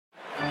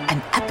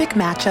An epic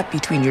matchup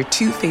between your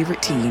two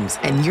favorite teams,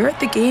 and you're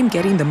at the game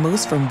getting the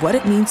most from what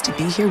it means to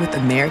be here with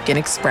American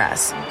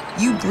Express.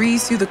 You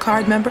breeze through the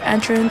card member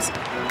entrance,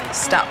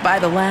 stop by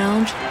the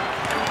lounge.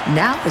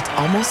 Now it's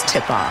almost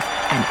tip-off,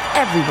 and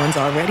everyone's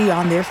already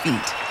on their feet.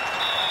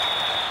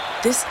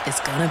 This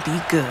is gonna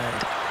be good.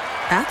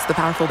 That's the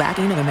powerful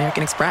backing of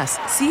American Express.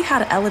 See how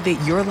to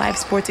elevate your live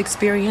sports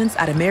experience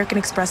at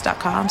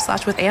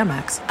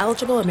americanexpress.com/withAmex.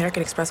 Eligible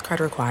American Express card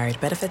required.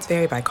 Benefits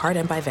vary by card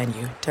and by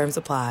venue. Terms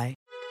apply.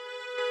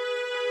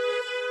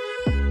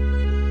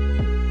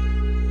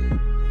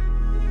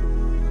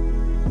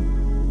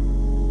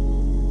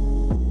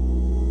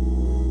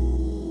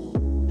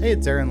 Hey,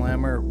 it's Aaron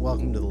Lammer.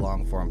 Welcome to the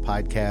Long Form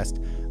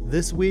Podcast.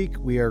 This week,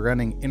 we are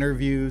running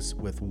interviews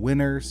with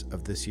winners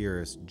of this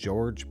year's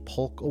George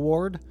Polk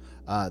Award.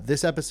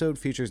 This episode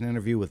features an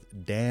interview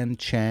with Dan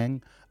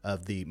Chang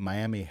of the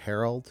Miami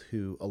Herald,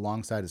 who,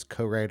 alongside his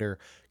co-writer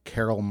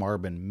Carol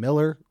Marbin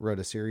Miller, wrote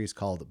a series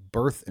called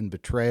Birth and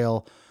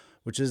Betrayal,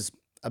 which is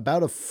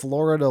about a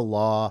Florida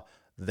law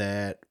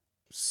that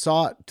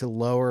sought to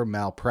lower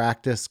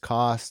malpractice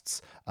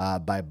costs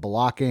by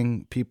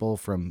blocking people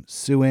from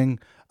suing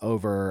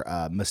over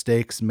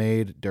mistakes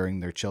made during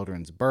their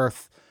children's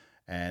birth,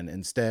 and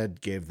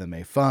instead gave them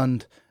a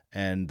fund,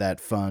 and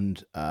that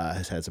fund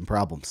has had some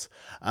problems.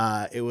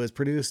 It was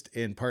produced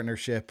in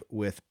partnership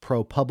with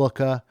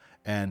ProPublica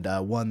and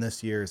won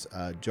this year's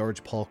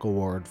George Polk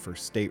Award for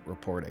state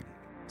reporting.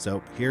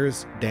 So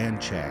here's Dan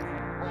Chang.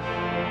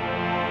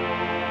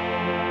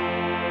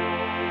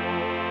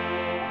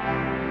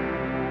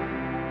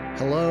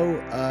 Hello,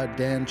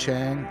 Dan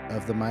Chang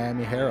of the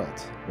Miami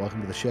Herald.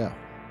 Welcome to the show.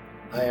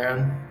 Hi,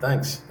 Aaron.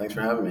 Thanks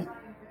for having me.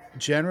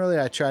 Generally,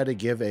 I try to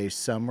give a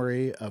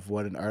summary of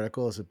what an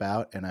article is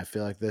about, and I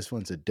feel like this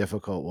one's a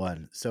difficult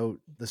one. So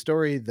the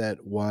story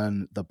that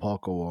won the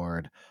Polk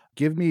Award,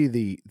 give me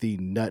the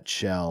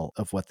nutshell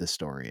of what this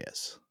story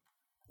is.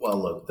 Well,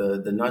 look,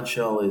 the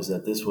nutshell is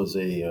that this was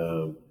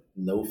a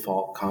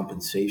no-fault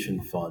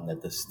compensation fund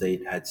that the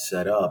state had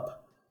set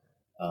up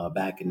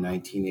back in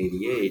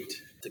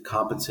 1988 to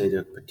compensate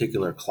a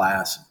particular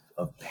class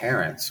of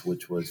parents,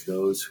 which was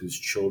those whose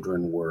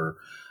children were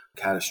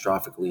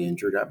catastrophically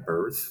injured at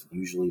birth,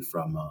 usually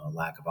from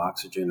lack of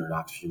oxygen or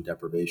oxygen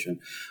deprivation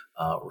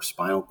or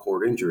spinal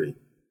cord injury.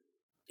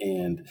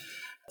 And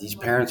these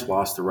parents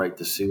lost the right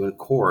to sue in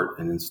court,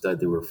 and instead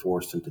they were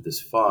forced into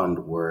this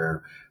fund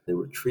where they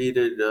were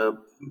treated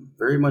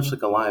very much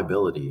like a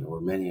liability,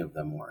 or many of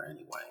them were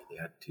anyway. They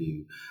had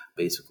to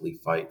basically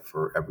fight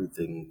for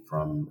everything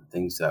from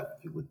things that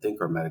you would think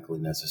are medically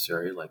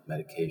necessary, like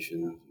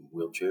medication,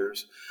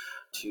 wheelchairs,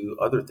 to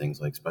other things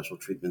like special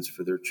treatments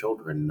for their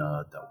children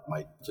that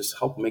might just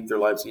help make their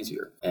lives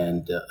easier.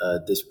 And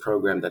this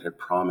program that had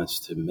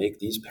promised to make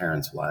these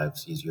parents'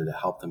 lives easier, to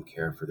help them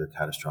care for their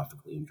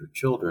catastrophically injured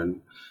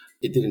children,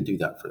 it didn't do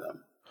that for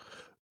them.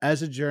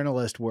 As a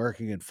journalist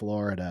working in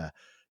Florida,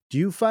 do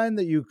you find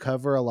that you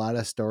cover a lot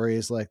of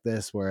stories like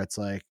this where it's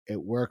like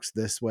it works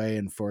this way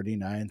in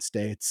 49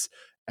 states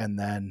and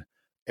then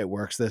it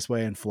works this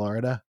way in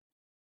Florida?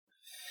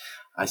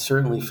 I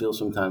certainly feel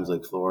sometimes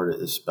like Florida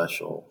is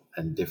special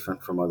and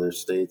different from other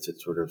states. It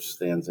sort of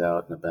stands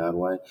out in a bad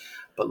way.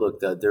 But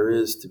look, there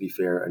is, to be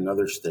fair,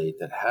 another state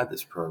that had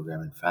this program.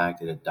 In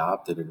fact, it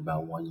adopted it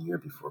about 1 year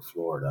before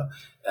Florida.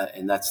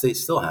 And that state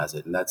still has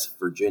it, and that's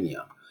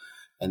Virginia.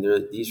 And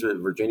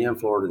Virginia and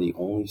Florida are the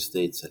only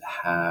states that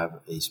have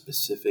a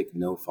specific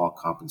no-fault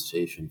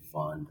compensation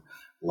fund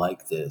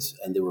like this.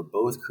 And they were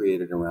both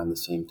created around the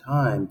same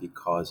time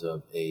because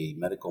of a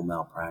medical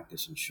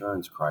malpractice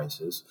insurance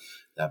crisis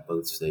that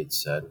both states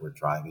said were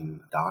driving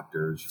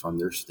doctors from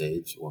their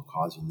states or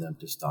causing them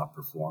to stop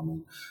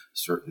performing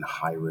certain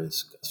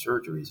high-risk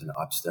surgeries. And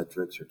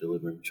obstetrics or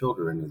delivering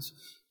children is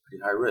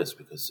pretty high risk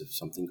because if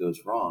something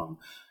goes wrong,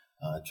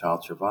 a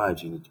child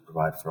survives, you need to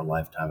provide for a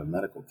lifetime of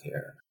medical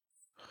care.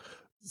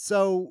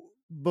 So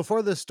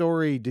before this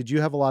story, did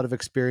you have a lot of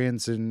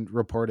experience in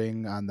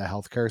reporting on the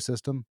healthcare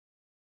system?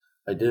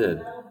 I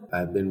did.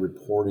 I've been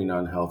reporting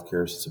on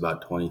healthcare since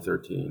about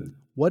 2013.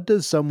 What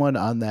does someone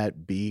on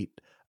that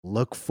beat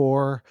look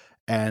for,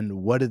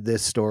 and what did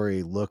this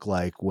story look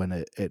like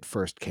when it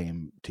first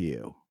came to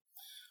you?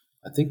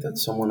 I think that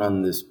someone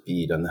on this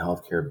beat, on the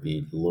healthcare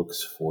beat,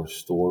 looks for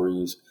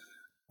stories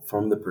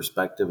from the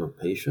perspective of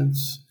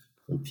patients,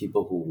 from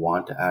people who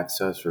want to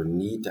access or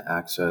need to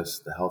access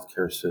the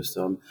healthcare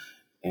system,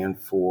 and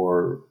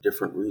for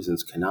different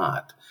reasons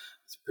cannot.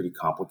 It's a pretty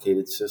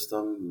complicated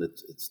system.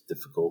 It's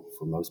difficult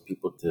for most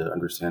people to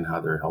understand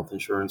how their health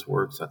insurance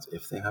works. That's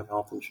if they have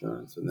health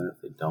insurance. And then if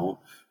they don't,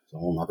 there's a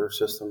whole other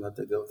system that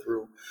they go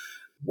through.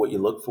 What you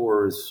look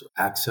for is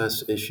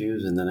access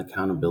issues and then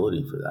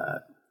accountability for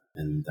that.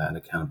 And that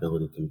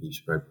accountability can be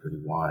spread pretty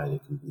wide.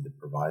 It can be the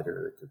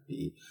provider. It could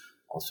be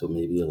also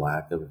maybe a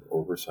lack of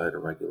oversight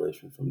or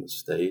regulation from the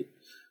state.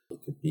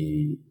 It could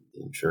be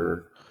the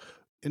insurer.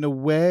 In a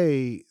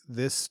way,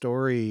 this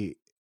story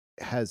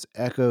has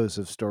echoes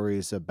of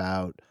stories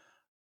about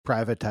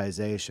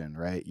privatization,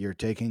 right? You're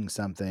taking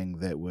something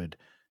that would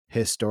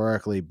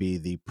historically be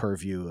the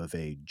purview of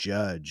a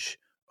judge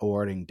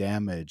awarding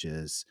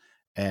damages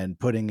and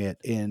putting it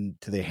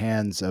into the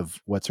hands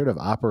of what sort of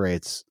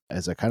operates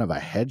as a kind of a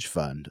hedge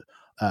fund,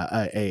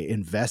 a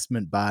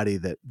investment body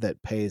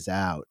that pays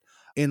out.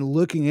 In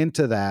looking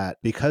into that,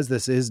 because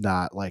this is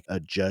not like a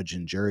judge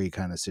and jury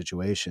kind of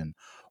situation,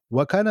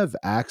 what kind of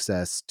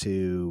access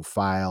to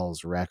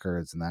files,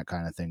 records, and that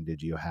kind of thing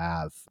did you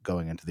have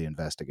going into the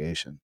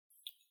investigation?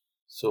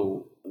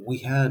 So we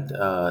had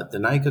the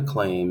NICA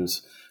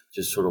claims,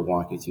 just sort of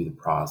walk you through the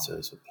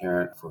process. A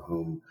parent for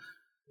whom,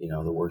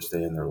 the worst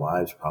day in their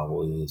lives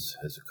probably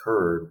has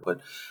occurred,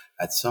 but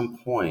at some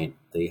point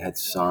they had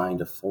signed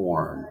a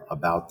form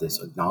about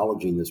this,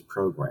 acknowledging this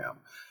program.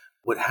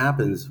 What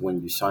happens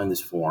when you sign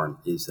this form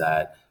is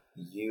that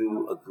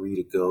you agree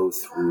to go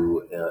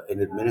through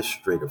an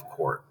administrative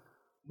court,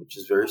 which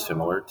is very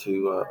similar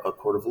to a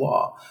court of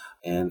law.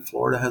 And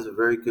Florida has a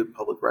very good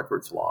public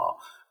records law.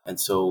 And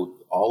so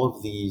all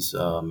of these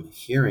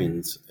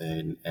hearings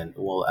and,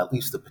 well, at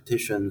least the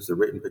petitions, the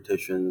written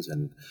petitions,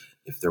 and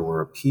if there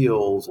were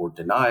appeals or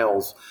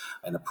denials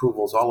and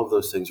approvals, all of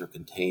those things are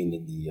contained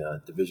in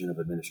the Division of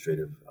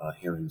Administrative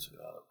Hearings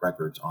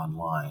records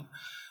online.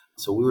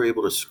 So we were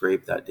able to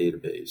scrape that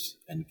database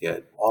and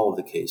get all of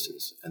the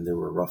cases, and there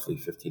were roughly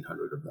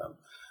 1,500 of them.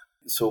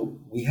 So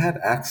we had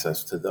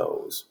access to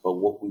those, but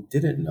what we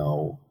didn't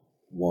know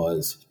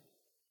was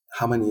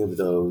how many of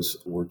those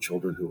were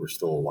children who were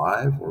still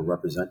alive or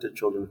represented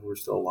children who were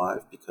still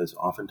alive, because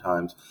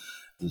oftentimes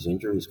these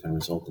injuries can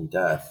result in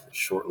death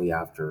shortly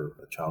after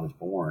a child is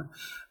born,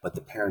 but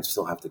the parents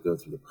still have to go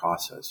through the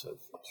process of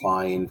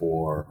applying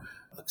for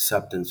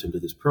acceptance into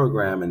this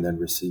program and then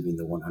receiving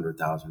the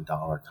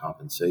 $100,000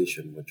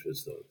 compensation, which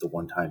was the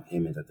one-time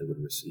payment that they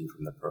would receive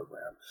from the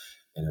program,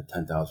 and a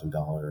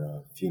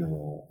 $10,000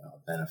 funeral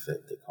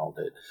benefit, they called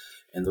it.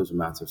 And those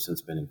amounts have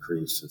since been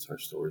increased since our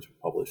stories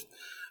were published.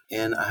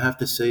 And I have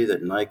to say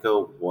that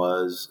NICA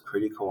was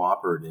pretty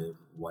cooperative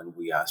when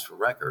we asked for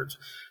records.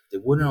 They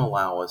wouldn't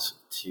allow us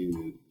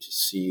to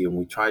see, and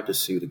we tried to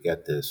sue to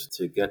get this,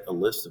 to get a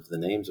list of the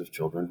names of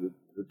children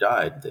who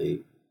died.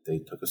 They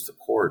took us to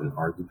court and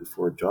argued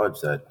before a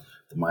judge that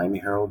the Miami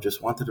Herald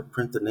just wanted to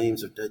print the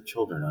names of dead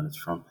children on its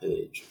front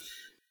page,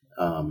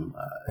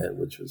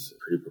 which was a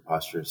pretty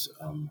preposterous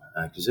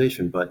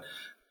accusation. But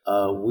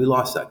we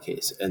lost that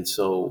case. And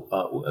so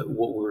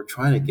what we were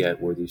trying to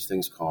get were these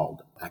things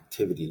called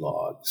activity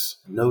logs,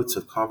 notes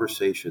of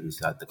conversations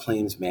that the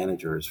claims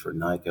managers for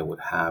NICA would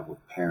have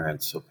with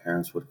parents. So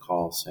parents would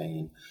call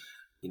saying,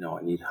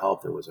 I need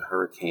help. There was a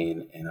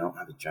hurricane and I don't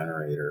have a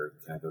generator.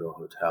 Can I go to a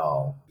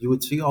hotel? You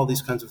would see all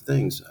these kinds of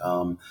things,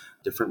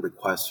 different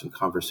requests and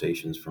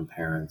conversations from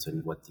parents,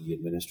 and what the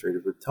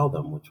administrator would tell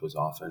them, which was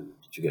often,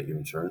 did you get your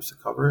insurance to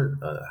cover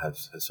it?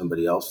 Has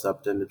somebody else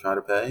stepped in to try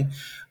to pay?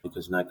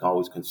 Because NICA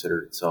always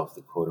considered itself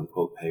the quote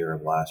unquote payer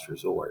of last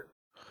resort.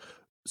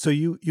 So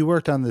you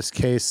worked on this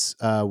case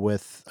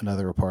with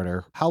another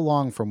reporter. How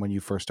long from when you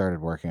first started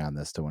working on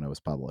this to when it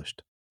was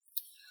published?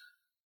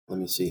 Let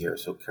me see here.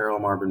 So Carol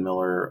Marvin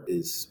Miller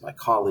is my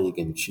colleague,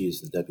 and she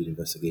is the deputy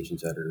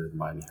investigations editor of the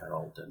Miami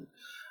Herald. And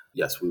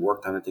yes, we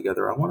worked on it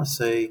together. I want to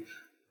say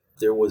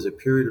there was a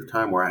period of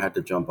time where I had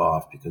to jump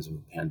off because of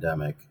the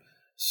pandemic.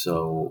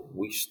 So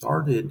we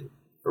started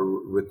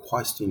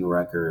requesting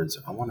records,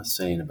 I want to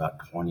say in about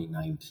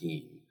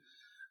 2019.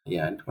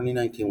 Yeah, in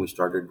 2019, we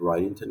started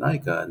writing to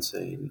NICA and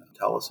saying,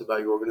 tell us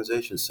about your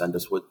organization. Send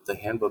us what the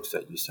handbooks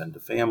that you send to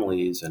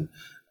families, and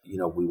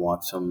we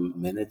want some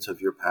minutes of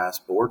your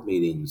past board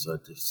meetings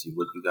to see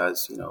what you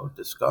guys,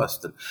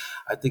 discussed. And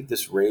I think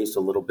this raised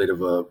a little bit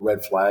of a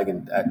red flag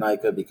at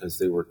NICA, because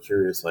they were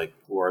curious, like,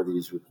 who are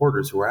these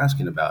reporters who are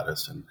asking about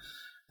us? And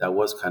that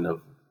was kind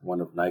of one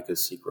of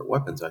NICA's secret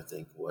weapons, I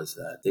think, was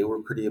that they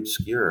were pretty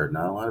obscure.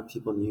 Not a lot of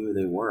people knew who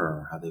they were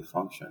or how they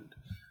functioned.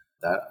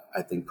 That,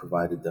 I think,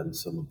 provided them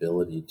some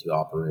ability to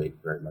operate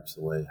very much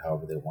the way,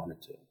 however they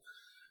wanted to.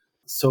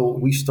 So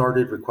we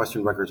started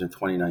requesting records in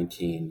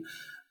 2019.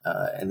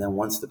 And then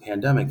once the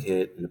pandemic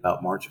hit in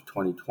about March of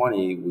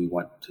 2020, we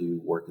went to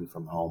working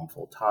from home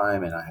full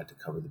time, and I had to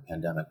cover the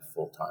pandemic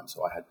full time.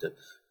 So I had to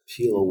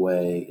peel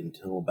away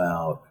until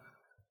about,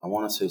 I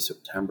want to say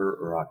September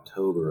or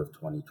October of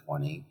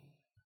 2020.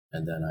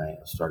 And then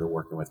I started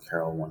working with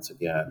Carol once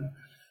again.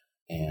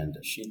 And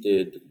she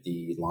did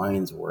the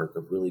lines work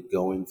of really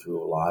going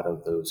through a lot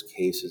of those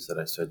cases that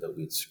I said that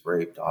we'd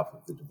scraped off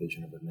of the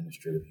Division of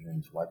Administrative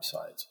Hearings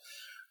websites.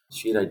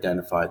 She had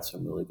identified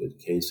some really good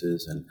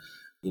cases, and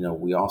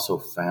we also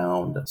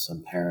found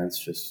some parents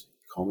just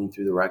combing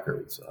through the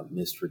records,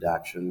 missed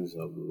redactions.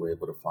 We were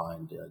able to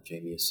find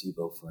Jamie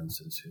Acebo, for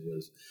instance, who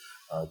was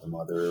the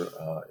mother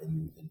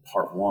in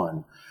part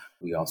one.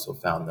 We also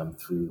found them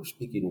through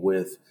speaking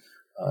with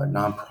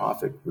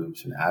nonprofit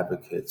groups and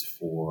advocates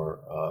for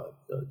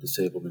the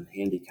disabled and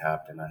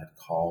handicapped. And I had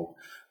called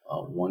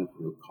one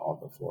group called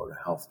the Florida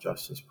Health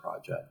Justice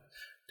Project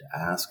to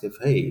ask if,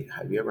 hey,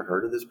 have you ever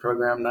heard of this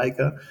program,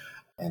 NICA?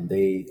 And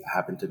they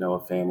happened to know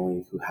a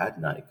family who had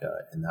NICA,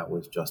 and that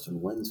was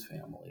Justin Wynn's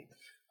family.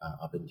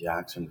 up in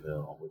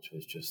Jacksonville, which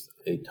was just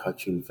a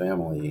touching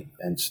family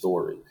and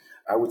story.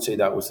 I would say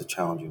that was the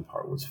challenging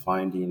part, was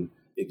finding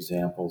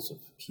examples of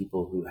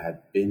people who had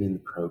been in the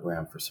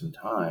program for some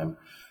time.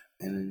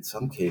 And in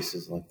some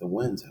cases, like the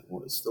Winds,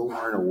 still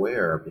weren't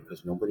aware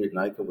because nobody at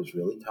NICA was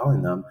really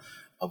telling them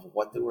of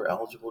what they were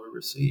eligible to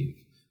receive.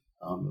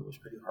 It was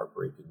pretty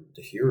heartbreaking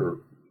to hear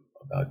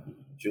about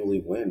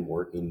Julie Wynn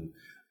working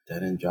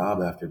dead-end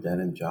job after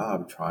dead-end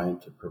job trying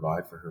to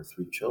provide for her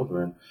 3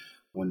 children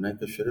when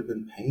NICA should have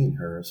been paying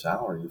her a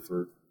salary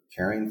for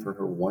caring for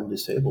her one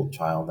disabled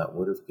child that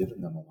would have given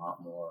them a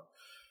lot more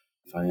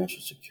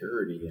financial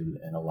security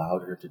and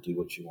allowed her to do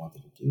what she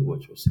wanted to do,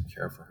 which was to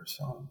care for her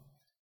son.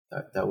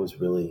 That was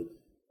really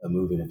a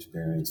moving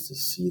experience to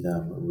see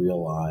them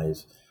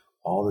realize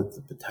all that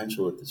the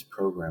potential that this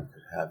program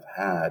could have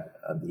had,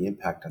 the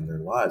impact on their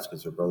lives,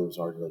 because their brother was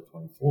already like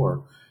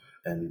 24,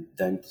 and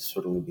then to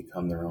suddenly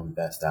become their own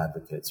best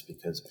advocates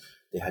because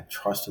they had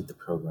trusted the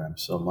program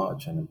so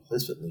much and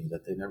implicitly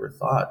that they never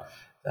thought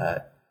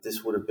that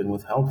this would have been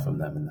withheld from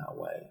them in that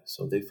way.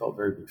 So they felt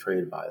very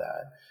betrayed by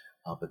that,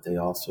 but they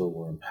also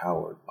were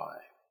empowered by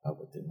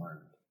what they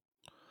learned.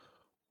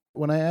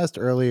 When I asked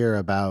earlier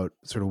about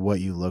sort of what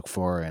you look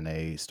for in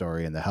a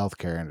story in the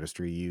healthcare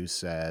industry, you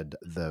said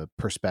the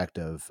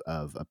perspective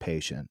of a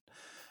patient.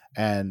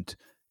 And,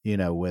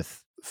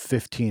 with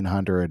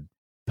 1,500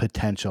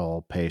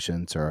 potential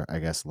patients, or I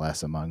guess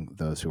less among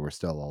those who were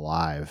still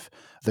alive,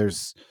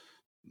 there's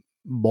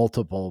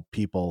multiple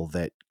people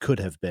that could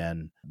have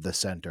been the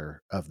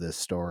center of this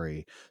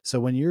story. So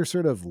when you're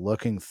sort of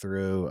looking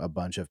through a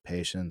bunch of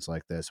patients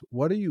like this,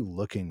 what are you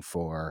looking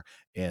for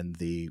in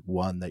the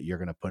one that you're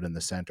going to put in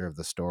the center of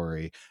the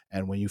story?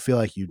 And when you feel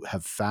like you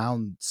have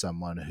found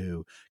someone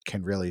who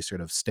can really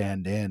sort of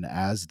stand in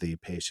as the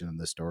patient in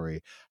the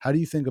story, how do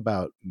you think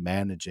about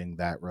managing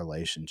that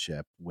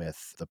relationship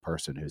with the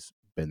person who's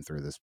been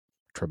through this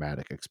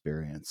traumatic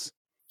experience?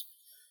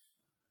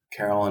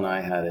 Carol and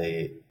I had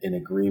an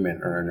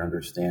agreement or an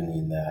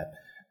understanding that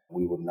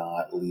we would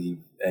not leave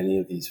any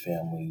of these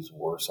families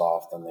worse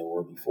off than they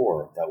were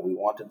before, that we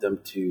wanted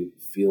them to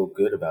feel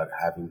good about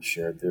having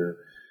shared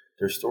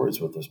their stories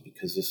with us,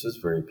 because this is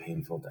very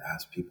painful to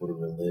ask people to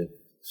relive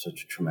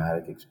such a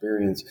traumatic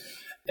experience,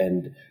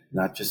 and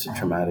not just a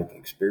traumatic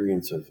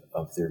experience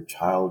of their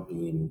child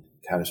being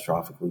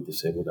catastrophically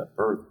disabled at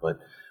birth, but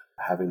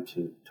having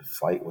to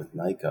fight with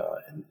NICA,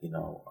 and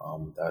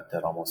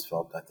that almost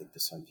felt, I think, to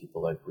some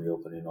people like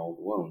reopening old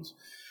wounds.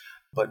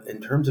 But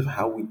in terms of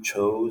how we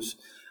chose,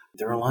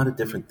 there are a lot of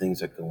different things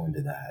that go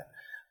into that.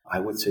 I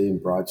would say in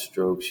broad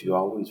strokes, you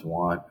always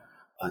want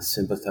a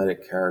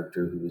sympathetic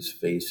character who is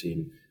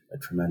facing a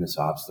tremendous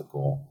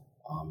obstacle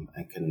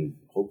and can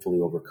hopefully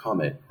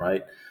overcome it,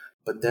 right?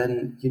 But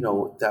then,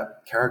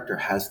 that character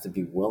has to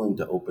be willing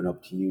to open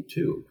up to you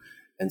too.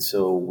 And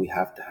so we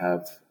have to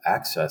have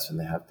access, and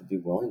they have to be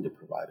willing to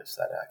provide us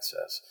that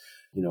access.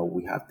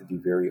 We have to be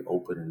very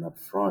open and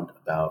upfront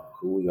about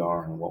who we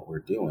are and what we're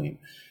doing.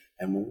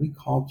 And when we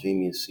called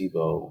Jamie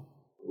Acebo,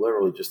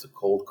 literally just a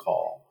cold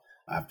call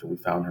after we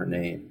found her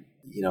name,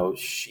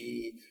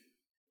 she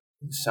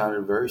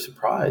sounded very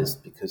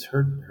surprised because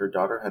her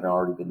daughter had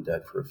already been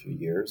dead for a few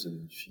years,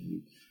 and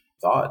she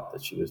thought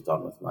that she was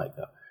done with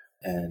NICA.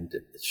 And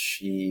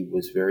she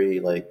was very,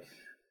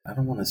 I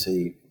don't want to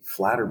say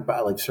flattered,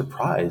 but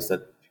surprised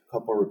that a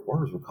couple of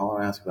reporters would call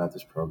and ask about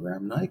this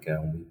program, NICA.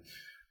 And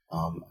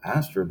we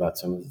asked her about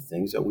some of the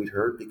things that we'd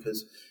heard,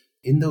 because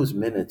in those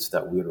minutes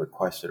that we had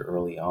requested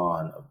early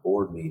on of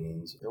board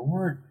meetings, there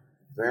weren't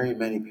very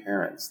many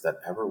parents that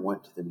ever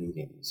went to the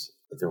meetings.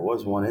 But there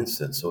was one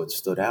instance, so it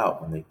stood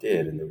out when they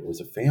did. And there was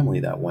a family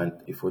that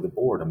went before the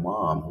board, a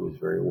mom who was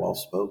very well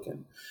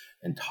spoken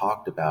and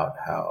talked about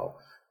how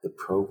the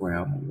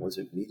program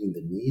wasn't meeting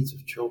the needs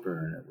of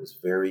children. And it was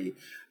very,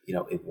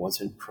 it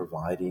wasn't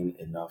providing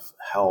enough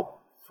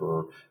help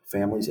for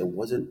families. It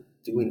wasn't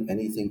doing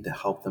anything to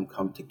help them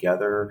come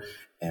together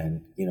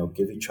and,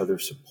 give each other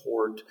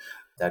support.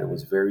 That it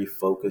was very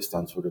focused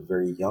on sort of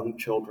very young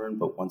children,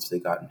 but once they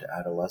got into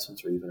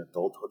adolescence or even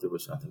adulthood, there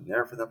was nothing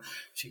there for them.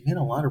 She made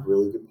a lot of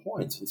really good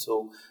points. And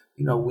so,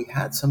 we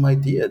had some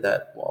idea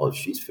that, well, if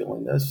she's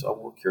feeling this,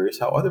 we're curious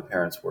how other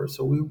parents were.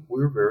 So we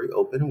were very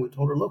open, and we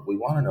told her, look, we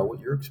want to know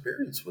what your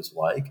experience was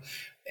like.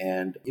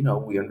 And,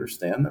 we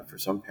understand that for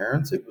some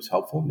parents it was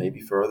helpful, maybe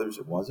for others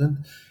it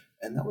wasn't.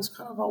 And that was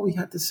kind of all we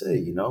had to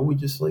say. We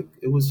just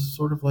it was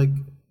sort of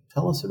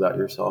tell us about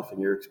yourself and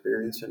your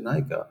experience in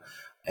NICA.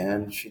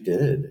 And she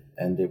did.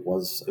 And it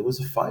was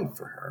a fight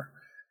for her.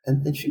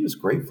 And she was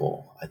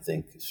grateful, I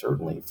think,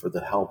 certainly for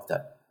the help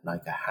that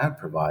NICA had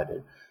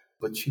provided.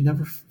 But she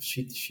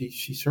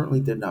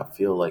certainly did not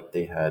feel like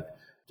they had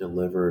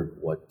delivered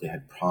what they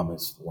had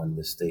promised when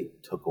the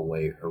state took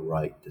away her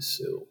right to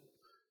sue.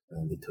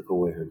 And they took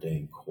away her day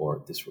in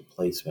court. This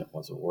replacement,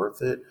 was it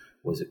worth it?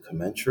 Was it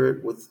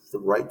commensurate with the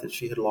right that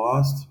she had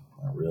lost?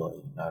 Not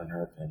really, not in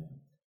her opinion.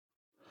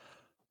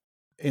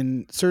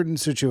 In certain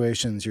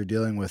situations, you're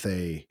dealing with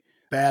a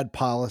bad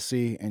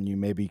policy, and you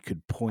maybe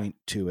could point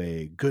to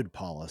a good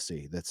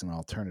policy that's an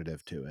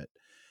alternative to it.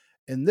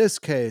 In this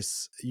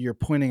case, you're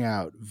pointing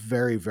out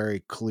very,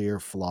 very clear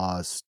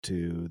flaws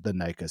to the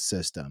NICA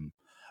system.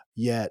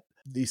 Yet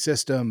the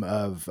system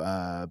of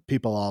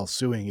people all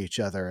suing each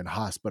other in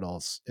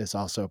hospitals is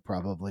also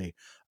probably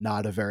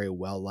not a very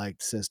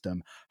well-liked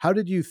system. How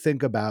did you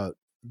think about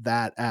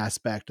that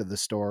aspect of the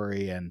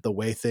story and the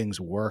way things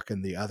work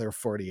in the other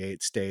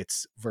 48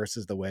 states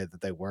versus the way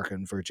that they work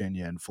in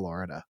Virginia and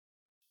Florida?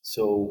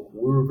 So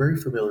we were very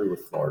familiar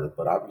with Florida,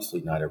 but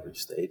obviously not every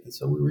state. And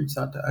so we reached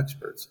out to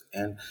experts.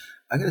 And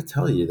I got to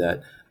tell you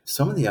that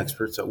some of the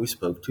experts that we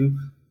spoke to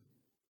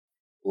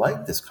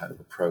like this kind of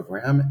a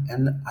program.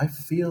 And I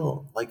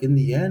feel like in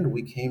the end,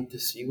 we came to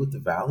see what the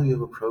value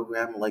of a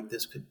program like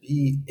this could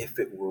be if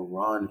it were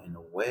run in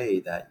a way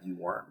that you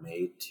weren't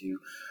made to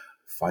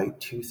fight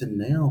tooth and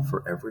nail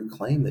for every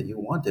claim that you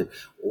wanted,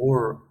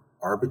 or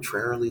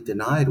arbitrarily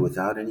denied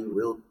without any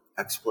real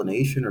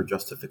explanation or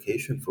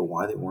justification for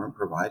why they weren't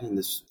providing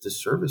this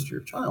service to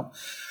your child.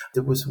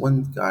 There was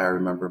one guy I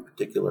remember in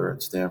particular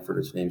at Stanford.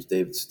 His name's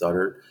David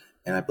Studdert,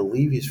 and I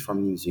believe he's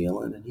from New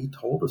Zealand. And he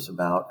told us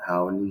about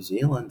how in New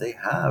Zealand they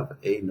have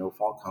a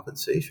no-fault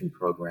compensation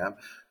program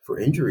for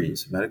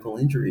injuries, medical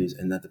injuries,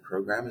 and that the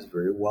program is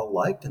very well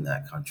liked in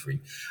that country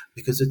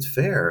because it's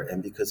fair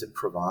and because it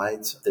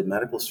provides the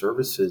medical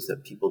services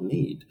that people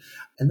need.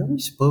 And then we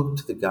spoke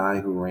to the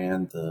guy who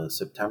ran the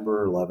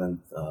September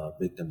 11th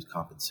Victims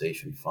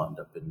Compensation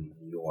Fund up in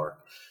New York.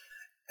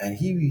 And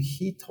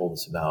he told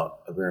us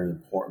about a very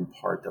important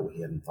part that we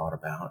hadn't thought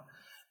about.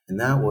 And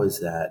that was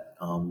that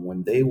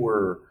when they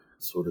were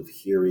sort of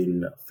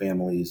hearing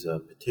families'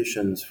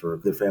 petitions for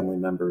their family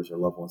members or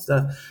loved ones'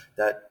 death,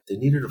 that they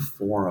needed a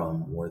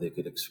forum where they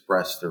could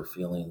express their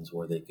feelings,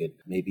 where they could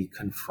maybe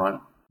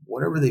confront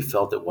whatever they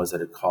felt it was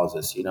that it caused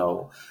us,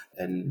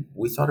 And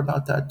we thought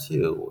about that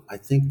too. I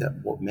think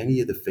that what many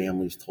of the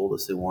families told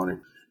us they wanted,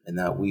 and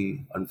that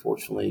we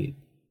unfortunately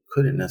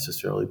couldn't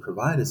necessarily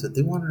provide, is that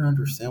they wanted to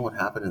understand what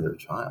happened to their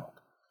child.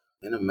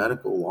 In a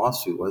medical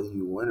lawsuit, whether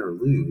you win or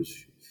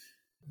lose,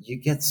 you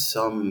get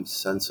some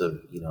sense of,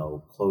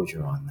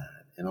 closure on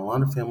that. And a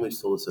lot of families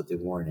told us that they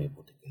weren't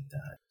able to get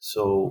that.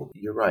 So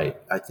you're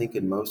right. I think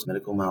in most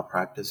medical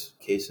malpractice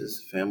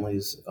cases,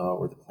 families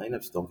or the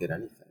plaintiffs don't get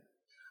anything.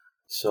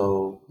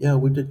 So, yeah,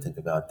 we did think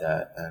about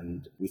that.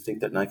 And we think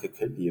that NICA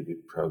could be a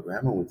good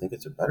program, and we think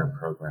it's a better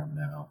program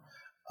now.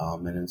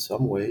 And in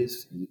some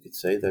ways, you could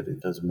say that it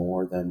does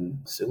more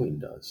than suing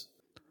does.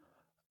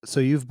 So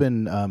you've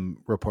been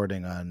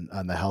reporting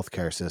on the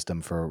healthcare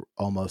system for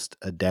almost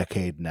a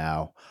decade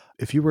now.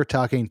 If you were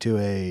talking to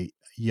a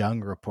young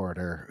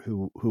reporter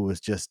who was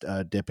just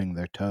dipping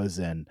their toes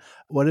in,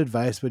 what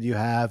advice would you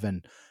have?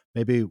 And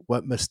maybe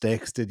what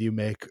mistakes did you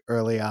make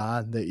early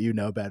on that you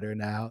know better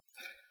now?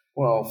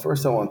 Well,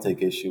 first I want to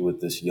take issue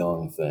with this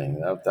young thing.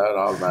 That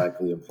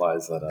automatically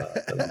implies that I'm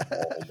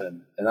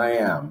old, and I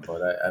am,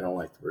 but I don't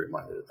like to be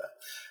reminded of that.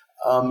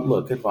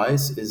 Look,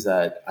 advice is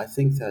that I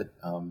think that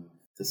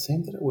the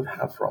same that I would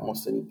have for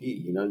almost any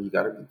beat. You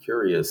got to be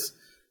curious,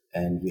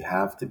 and you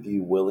have to be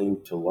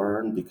willing to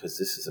learn, because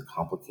this is a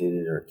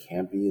complicated, or it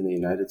can be in the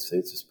United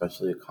States,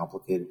 especially a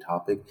complicated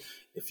topic.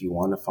 If you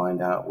want to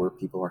find out where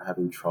people are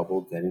having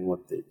trouble getting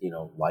what the,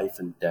 life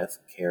and death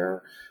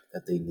care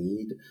that they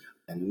need,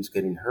 and who's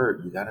getting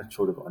hurt, you got to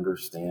sort of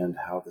understand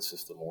how the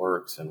system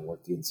works and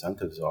what the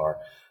incentives are.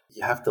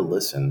 You have to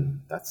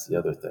listen. That's the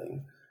other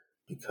thing,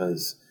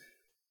 because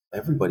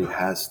everybody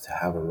has to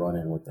have a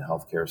run-in with the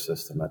healthcare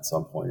system at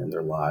some point in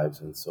their lives.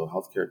 And so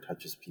healthcare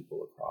touches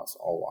people across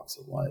all walks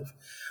of life.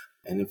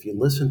 And if you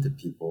listen to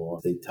people,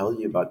 if they tell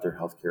you about their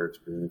healthcare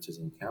experiences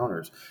and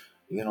encounters,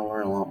 you're going to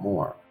learn a lot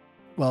more.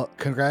 Well,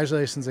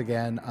 congratulations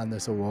again on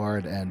this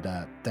award, and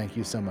thank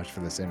you so much for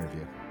this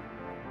interview.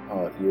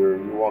 You're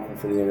welcome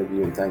for the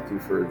interview, and thank you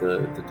for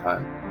the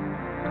time.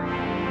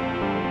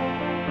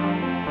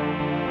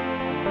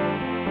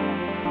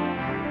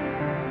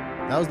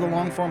 That was the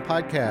Long Form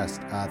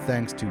Podcast.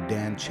 Thanks to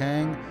Dan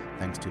Chang.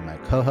 Thanks to my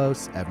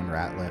co-hosts, Evan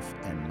Ratliff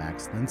and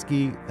Max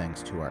Linsky.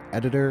 Thanks to our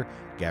editor,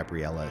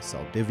 Gabriella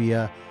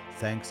Saldivia.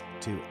 Thanks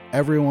to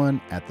everyone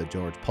at the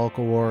George Polk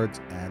Awards.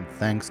 And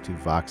thanks to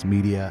Vox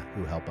Media,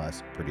 who help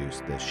us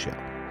produce this show.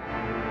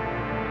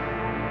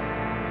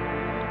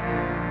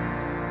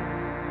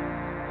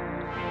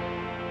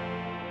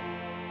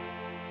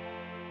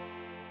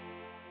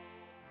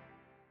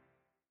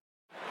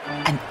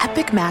 An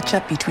epic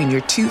matchup between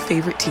your two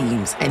favorite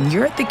teams, and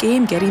you're at the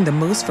game getting the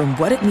most from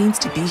what it means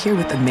to be here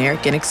with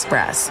American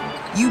Express.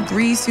 You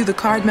breeze through the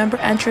card member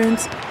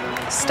entrance,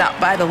 stop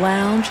by the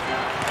lounge.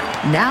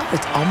 Now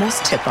it's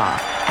almost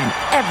tip-off, and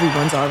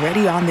everyone's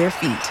already on their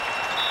feet.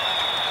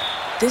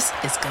 This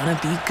is gonna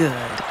be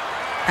good.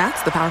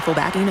 That's the powerful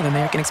backing of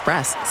American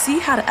Express. See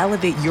how to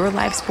elevate your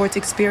live sports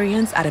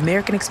experience at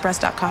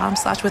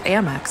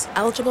americanexpress.com/withAmex.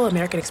 Eligible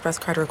American Express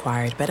card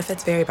required.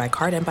 Benefits vary by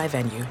card and by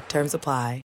venue. Terms apply.